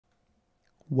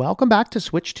Welcome back to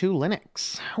Switch to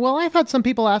Linux. Well, I've had some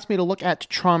people ask me to look at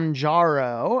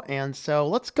Tromjaro, and so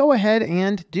let's go ahead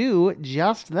and do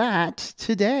just that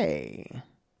today.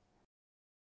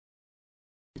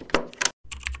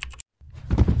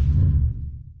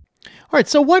 All right,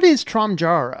 so what is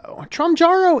Tromjaro?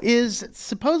 Tromjaro is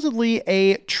supposedly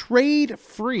a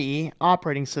trade-free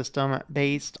operating system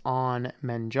based on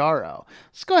Manjaro.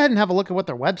 Let's go ahead and have a look at what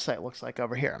their website looks like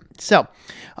over here. So,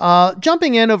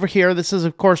 jumping in over here, this is,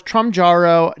 of course,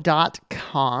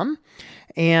 tromjaro.com.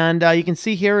 And you can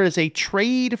see here is a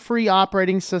trade-free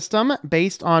operating system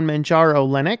based on Manjaro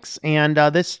Linux. And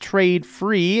this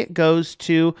trade-free goes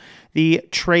to the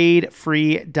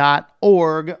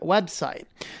tradefree.org website.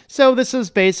 So this is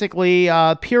basically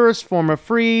purest form of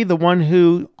free. The one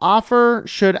who offer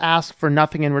should ask for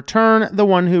nothing in return. The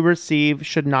one who receive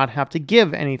should not have to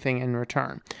give anything in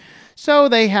return. So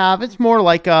they have, it's more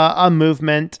like a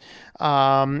movement.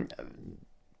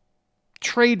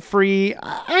 Trade-free,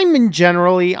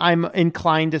 I'm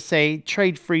inclined to say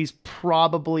trade-free is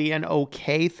probably an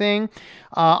okay thing.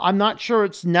 I'm not sure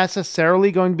it's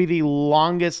necessarily going to be the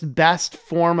longest, best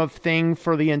form of thing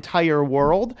for the entire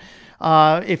world.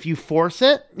 If you force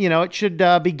it, it should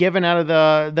be given out of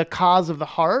the cause of the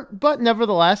heart. But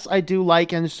nevertheless, I do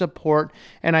like and support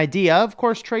an idea. Of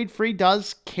course, trade-free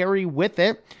does carry with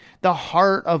it the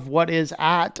heart of what is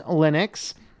at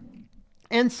Linux.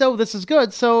 And so this is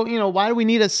good. So, why do we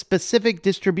need a specific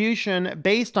distribution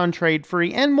based on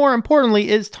trade-free? And more importantly,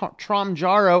 is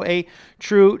Tromjaro a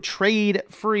true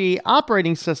trade-free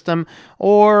operating system,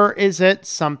 or is it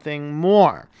something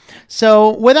more?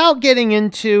 So without getting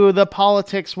into the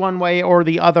politics one way or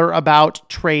the other about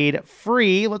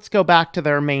trade-free, let's go back to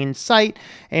their main site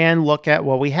and look at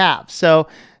what we have. So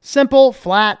simple,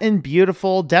 flat, and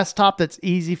beautiful desktop that's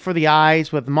easy for the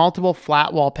eyes with multiple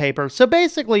flat wallpapers. So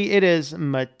basically, it is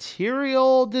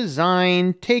material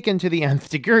design taken to the nth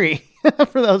degree,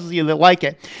 for those of you that like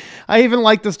it. I even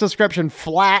like this description,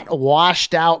 flat,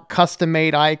 washed out,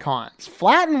 custom-made icons.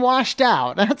 Flat and washed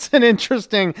out. That's an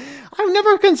interesting... I've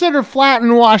never considered flat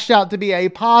and washed out to be a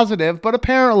positive, but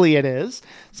apparently it is.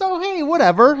 So, hey,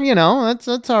 whatever,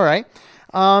 that's all right.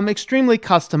 Extremely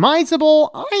customizable.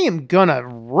 I am gonna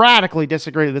radically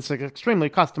disagree that this is extremely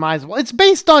customizable. It's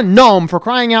based on GNOME, for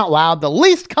crying out loud, the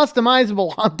least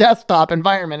customizable desktop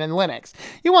environment in Linux.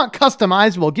 You want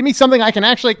customizable, give me something I can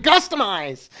actually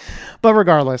customize. But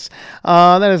regardless,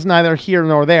 that is neither here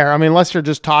nor there. I mean, unless you're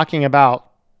just talking about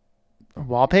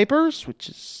wallpapers, which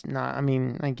is not,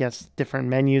 I guess different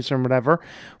menus or whatever.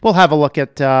 We'll have a look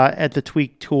at the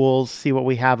tweak tools, see what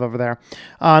we have over there.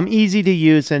 Easy to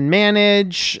use and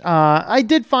manage. I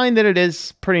did find that it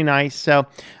is pretty nice. So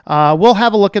we'll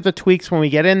have a look at the tweaks when we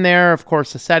get in there. Of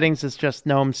course, the settings is just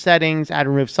GNOME settings. Add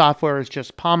and remove software is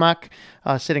just Pomuk,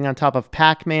 sitting on top of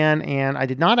Pacman. And I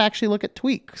did not actually look at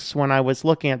tweaks when I was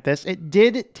looking at this. It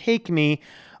did take me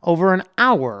over an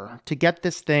hour to get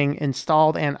this thing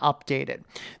installed and updated.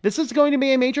 This is going to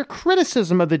be a major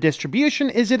criticism of the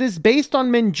distribution, is it is based on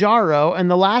Manjaro, and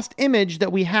the last image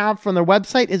that we have from their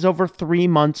website is over 3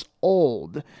 months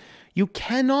old. You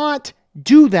cannot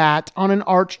do that on an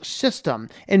Arch system.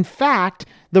 In fact,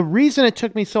 the reason it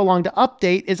took me so long to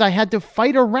update is I had to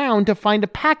fight around to find a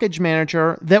package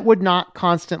manager that would not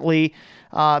constantly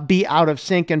be out of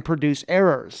sync and produce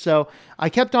errors. So I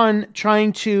kept on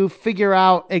trying to figure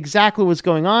out exactly what's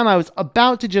going on. I was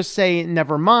about to just say,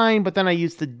 never mind, but then I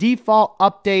used the default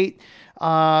update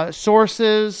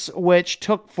sources, which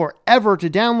took forever to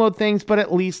download things, but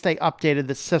at least they updated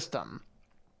the system.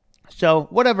 So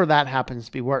whatever that happens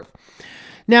to be worth.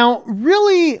 Now,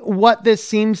 really what this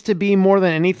seems to be more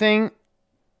than anything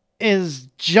is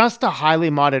just a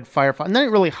highly modded Firefox. Not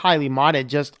really highly modded,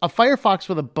 just a Firefox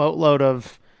with a boatload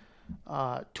of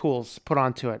tools put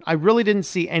onto it. I really didn't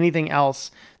see anything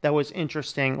else that was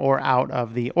interesting or out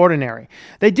of the ordinary.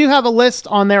 They do have a list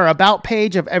on their About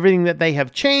page of everything that they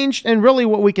have changed, and really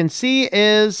what we can see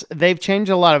is they've changed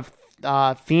a lot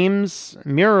of themes,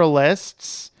 mirror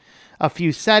lists, a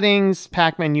few settings,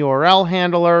 Pacman URL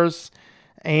handlers,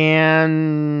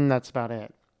 and that's about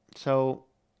it. So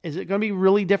is it going to be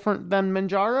really different than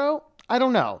Manjaro? I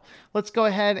don't know. Let's go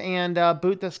ahead and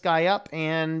boot this guy up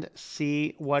and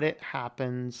see what it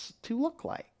happens to look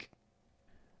like.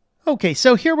 Okay,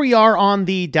 so here we are on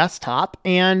the desktop,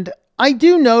 and I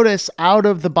do notice out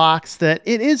of the box that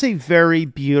it is a very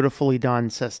beautifully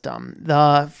done system.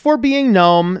 For being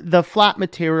GNOME, the flat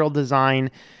material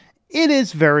design, it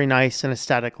is very nice and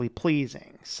aesthetically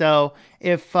pleasing. So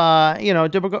if,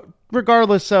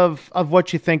 regardless of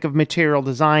what you think of material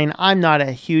design, I'm not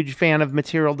a huge fan of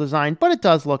material design, but it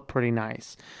does look pretty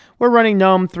nice. We're running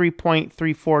GNOME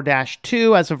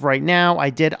 3.34-2 as of right now.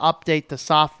 I did update the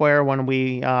software when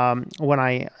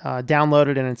I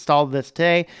downloaded and installed this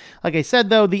today. Like I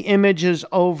said, though, the image is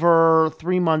over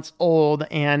 3 months old,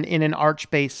 and in an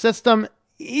Arch-based system,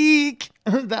 eek,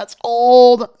 that's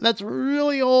old. That's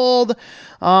really old.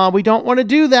 We don't want to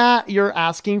do that. You're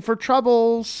asking for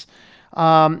troubles.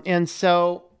 And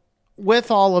so with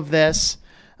all of this,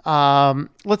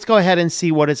 let's go ahead and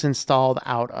see what is installed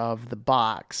out of the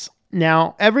box.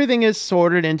 Now, everything is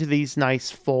sorted into these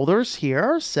nice folders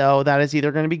here. So that is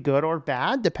either going to be good or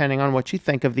bad, depending on what you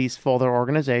think of these folder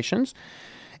organizations.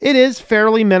 It is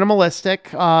fairly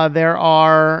minimalistic. There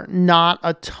are not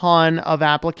a ton of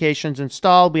applications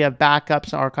installed. We have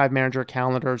backups, archive manager,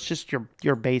 calendars, just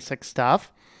your basic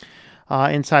stuff.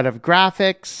 Inside of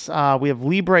graphics, we have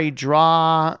Libre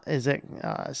Draw. Is it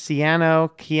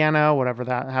Keanu, whatever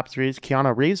that happens to be.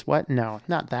 Keanu Reeves? What? No,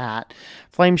 not that.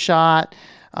 Flameshot.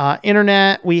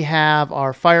 Internet, we have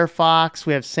our Firefox.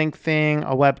 We have SyncThing,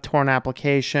 a WebTorrent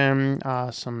application,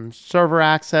 some server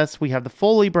access. We have the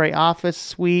full LibreOffice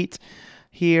suite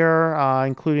here,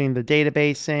 including the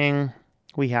databasing.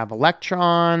 We have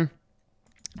Electron,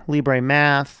 Libre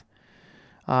Math,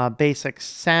 basic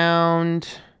sound.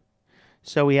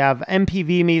 So we have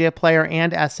MPV media player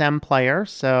and SM player.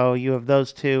 So you have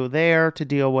those two there to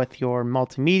deal with your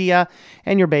multimedia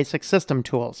and your basic system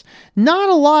tools. Not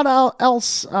a lot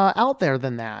else out there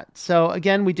than that. So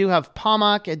again, we do have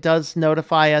POMOC. It does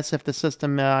notify us if the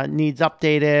system needs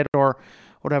updated or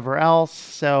whatever else.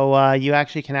 So you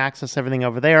actually can access everything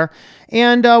over there.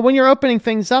 And when you're opening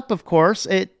things up, of course,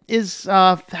 it is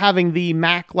having the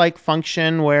Mac-like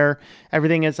function where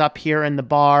everything is up here in the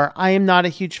bar. I am not a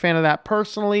huge fan of that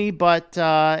personally, but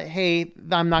hey,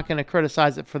 I'm not going to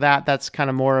criticize it for that. That's kind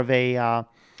of more of a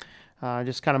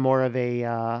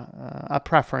a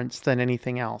preference than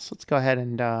anything else. Let's go ahead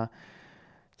and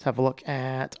let's have a look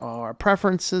at our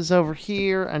preferences over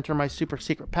here. Enter my super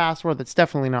secret password. That's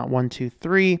definitely not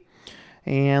 123.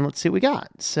 And let's see what we got.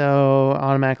 So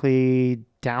automatically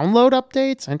download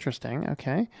updates. Interesting.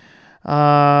 Okay.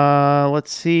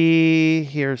 Let's see.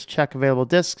 Here's check available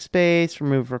disk space.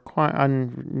 Remove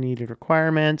unneeded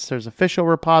requirements. There's official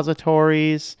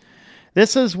repositories.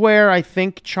 This is where I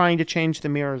think trying to change the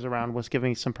mirrors around was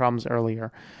giving some problems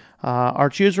earlier.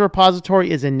 Arch user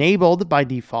repository is enabled by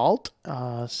default.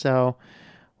 So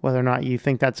whether or not you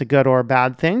think that's a good or a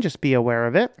bad thing, just be aware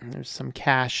of it. There's some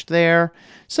cache there.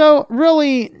 So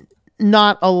really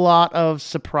not a lot of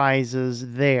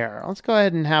surprises there. Let's go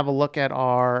ahead and have a look at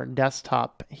our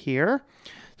desktop here.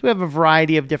 So we have a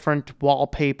variety of different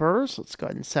wallpapers. Let's go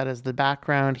ahead and set as the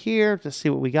background here to see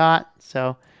what we got.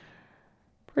 So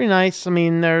pretty nice. I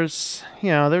mean, there's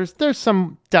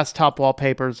some desktop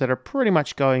wallpapers that are pretty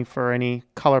much going for any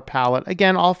color palette.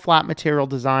 Again, all flat material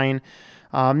design.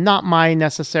 Not my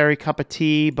necessary cup of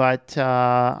tea, but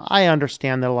I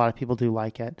understand that a lot of people do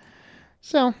like it.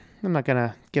 So I'm not going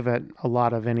to give it a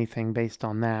lot of anything based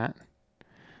on that.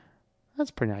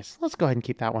 That's pretty nice. Let's go ahead and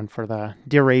keep that one for the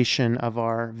duration of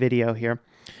our video here.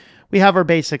 We have our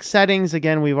basic settings.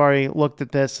 Again, we've already looked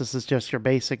at this. This is just your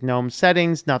basic GNOME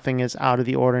settings. Nothing is out of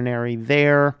the ordinary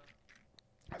there.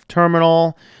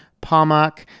 Terminal,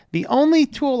 POMOC. The only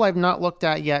tool I've not looked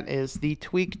at yet is the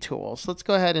tweak tool. So let's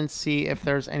go ahead and see if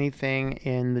there's anything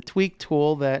in the tweak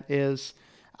tool that is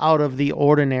out of the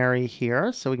ordinary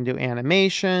here. So we can do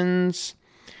animations.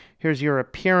 Here's your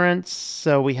appearance.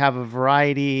 So we have a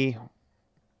variety.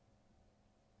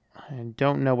 I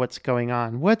don't know what's going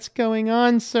on. What's going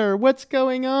on, sir? What's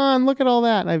going on? Look at all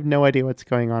that. I have no idea what's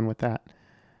going on with that.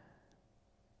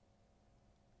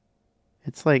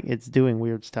 It's like it's doing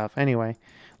weird stuff. Anyway,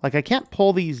 like I can't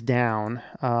pull these down.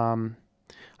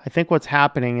 I think what's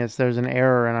happening is there's an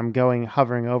error and I'm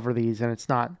hovering over these and it's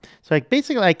not. So like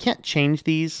basically I can't change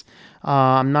these.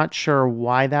 I'm not sure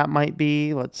why that might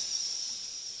be. Let's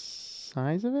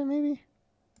size of it maybe.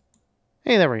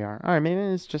 Hey, there we are. All right, maybe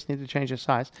I just need to change the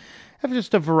size. I have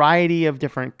just a variety of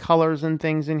different colors and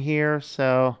things in here.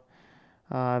 So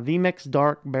VMix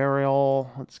Dark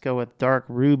Beryl. Let's go with Dark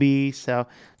Ruby. So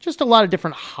just a lot of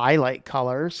different highlight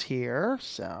colors here.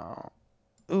 So,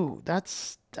 ooh,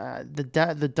 that's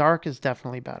the dark is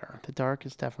definitely better. The dark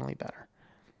is definitely better.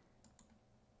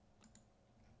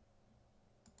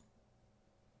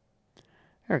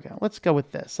 There we go. Let's go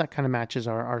with this. That kind of matches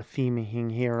our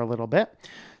theming here a little bit.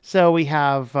 So we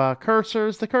have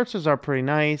cursors. The cursors are pretty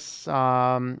nice.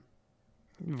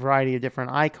 Variety of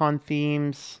different icon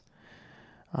themes.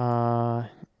 There's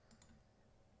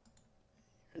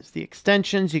the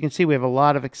extensions. You can see we have a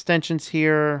lot of extensions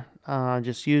here.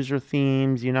 Just user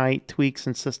themes, unite, tweaks,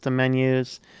 and system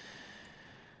menus.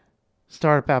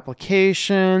 Startup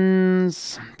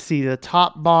applications. See the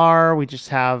top bar. We just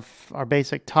have our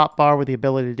basic top bar with the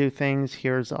ability to do things.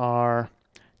 Here's our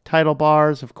title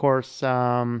bars. Of course,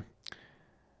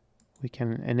 we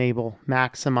can enable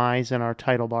maximize in our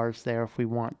title bars there if we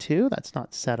want to. That's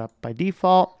not set up by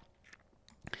default.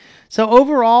 So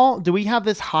overall, do we have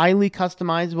this highly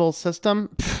customizable system?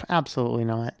 Pff, absolutely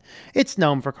not. It's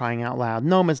GNOME, for crying out loud.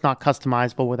 GNOME is not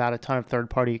customizable without a ton of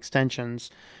third-party extensions.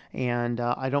 And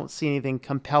I don't see anything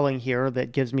compelling here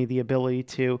that gives me the ability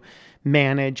to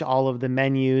manage all of the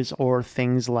menus or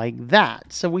things like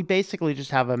that. So we basically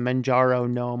just have a Manjaro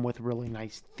GNOME with really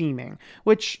nice theming,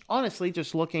 which honestly,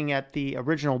 just looking at the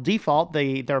original default,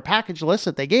 their package list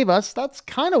that they gave us, that's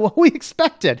kind of what we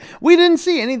expected. We didn't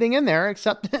see anything in there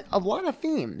except a lot of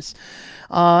themes.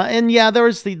 And yeah, there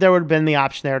would have been the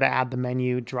option there to add the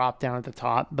menu drop down at the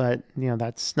top, but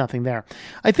that's nothing there.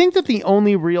 I think that the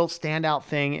only real standout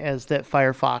thing is that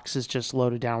Firefox is just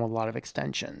loaded down with a lot of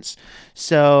extensions.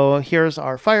 So here's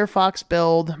our Firefox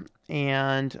build.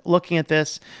 And looking at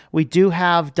this, we do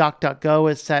have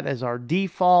DuckDuckGo is set as our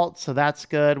default, so that's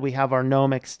good. We have our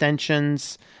GNOME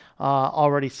extensions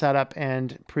already set up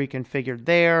and pre-configured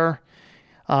there.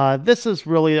 This is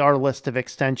really our list of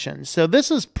extensions. So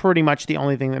this is pretty much the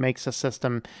only thing that makes the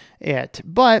system it.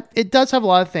 But it does have a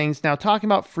lot of things. Now, talking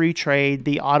about free trade,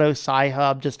 the Auto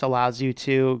Sci-Hub just allows you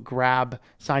to grab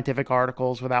scientific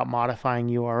articles without modifying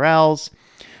URLs.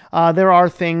 There are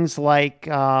things like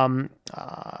video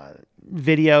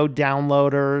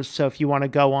downloaders. So if you want to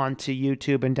go onto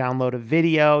YouTube and download a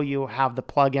video, you have the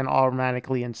plugin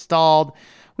automatically installed.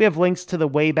 We have links to the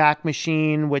Wayback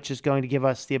Machine, which is going to give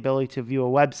us the ability to view a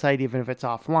website even if it's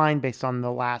offline based on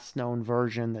the last known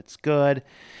version. That's good.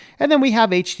 And then we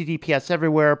have HTTPS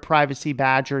everywhere, Privacy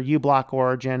Badger, uBlock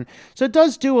Origin. So it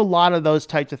does do a lot of those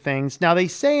types of things. Now they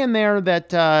say in there that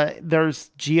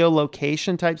there's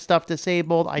geolocation type stuff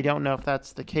disabled. I don't know if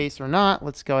that's the case or not.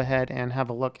 Let's go ahead and have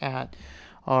a look at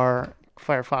our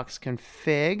Firefox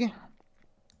config.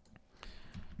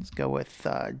 Let's go with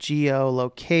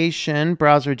geolocation,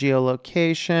 browser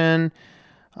geolocation,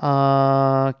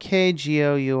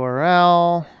 geo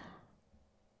URL.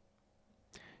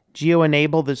 Geo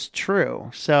enabled is true.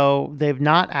 So they've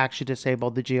not actually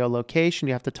disabled the geolocation.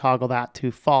 You have to toggle that to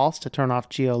false to turn off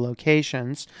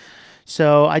geolocations.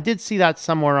 So I did see that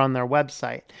somewhere on their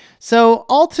website. So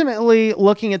ultimately,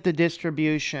 looking at the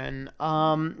distribution,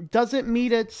 does it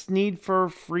meet its need for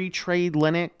free trade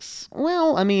Linux?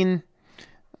 Well, I mean,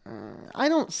 I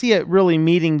don't see it really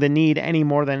meeting the need any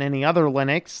more than any other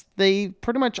Linux. They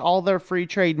pretty much all their free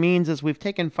trade means is we've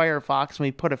taken Firefox and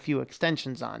we put a few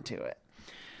extensions onto it.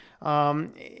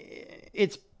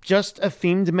 It's just a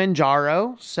themed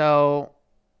Manjaro, so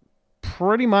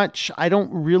pretty much I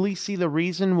don't really see the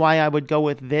reason why I would go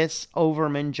with this over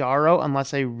Manjaro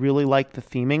unless I really like the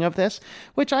theming of this,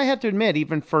 which I have to admit,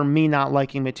 even for me not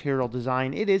liking material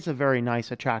design, it is a very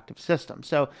nice, attractive system.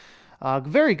 So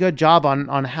very good job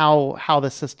on how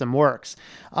the system works.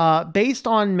 Based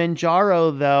on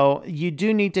Manjaro, though, you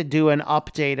do need to do an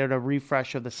update or a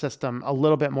refresh of the system a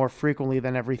little bit more frequently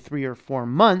than every 3 or 4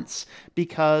 months,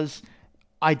 because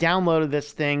I downloaded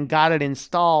this thing, got it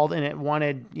installed, and it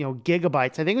wanted,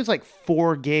 gigabytes. I think it was like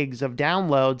 4 gigs of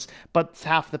downloads, but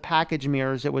half the package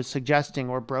mirrors it was suggesting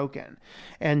were broken.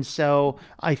 And so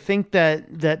I think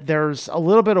that there's a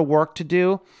little bit of work to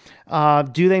do.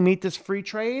 Do they meet this free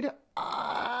trade?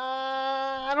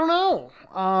 I don't know.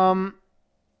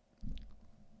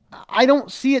 I don't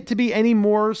see it to be any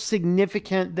more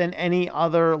significant than any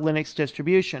other Linux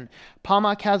distribution.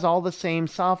 Pamac has all the same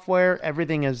software.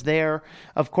 Everything is there.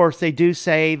 Of course, they do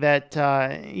say that,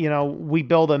 we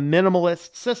build a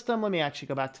minimalist system. Let me actually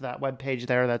go back to that web page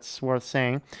there. That's worth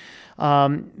saying.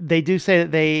 They do say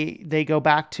that they go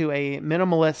back to a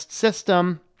minimalist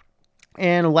system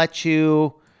and let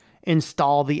you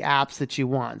install the apps that you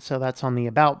want. So that's on the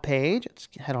About page. Let's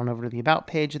head on over to the About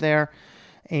page there.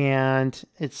 And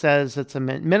it says it's a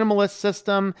minimalist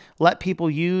system. Let people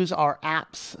use our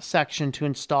apps section to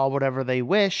install whatever they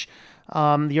wish.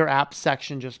 Your apps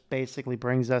section just basically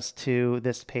brings us to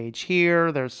this page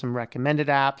here. There's some recommended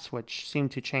apps, which seem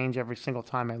to change every single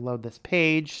time I load this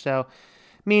page. So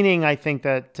meaning I think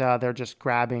that they're just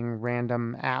grabbing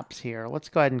random apps here. Let's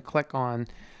go ahead and click on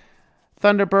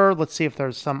Thunderbird. Let's see if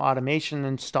there's some automation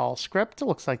install script. It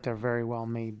looks like there very well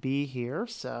may be here.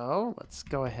 So let's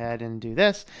go ahead and do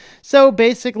this. So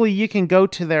basically you can go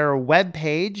to their web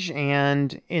page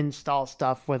and install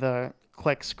stuff with a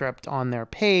click script on their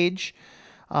page,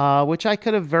 which I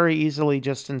could have very easily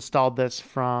just installed this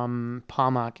from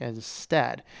Pamac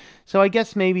instead. So I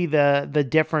guess maybe the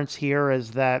difference here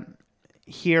is that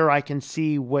here I can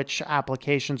see which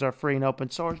applications are free and open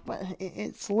source, but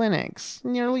it's Linux.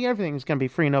 Nearly everything is going to be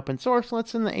free and open source.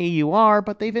 Let's in the AUR,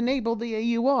 but they've enabled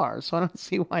the AUR, so I don't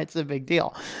see why it's a big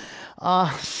deal.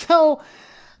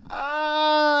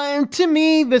 To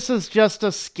me, this is just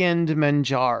a skinned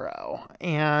Manjaro,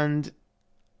 and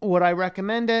would I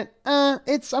recommend it? I'm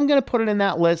going to put it in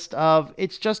that list of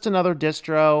it's just another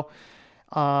distro.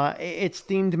 It's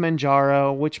themed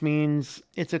Manjaro, which means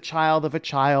it's a child of a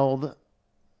child.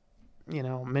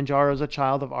 Manjaro is a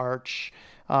child of Arch.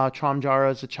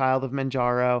 Tromjaro is a child of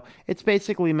Manjaro. It's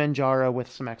basically Manjaro with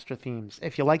some extra themes.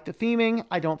 If you like the theming,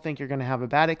 I don't think you're going to have a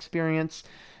bad experience.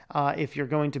 If you're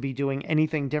going to be doing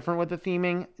anything different with the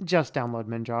theming, just download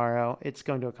Manjaro. It's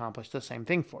going to accomplish the same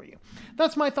thing for you.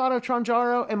 That's my thought of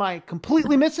Tromjaro. Am I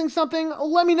completely missing something?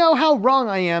 Let me know how wrong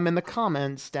I am in the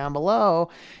comments down below.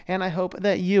 And I hope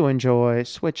that you enjoy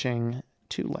switching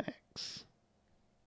to Linux.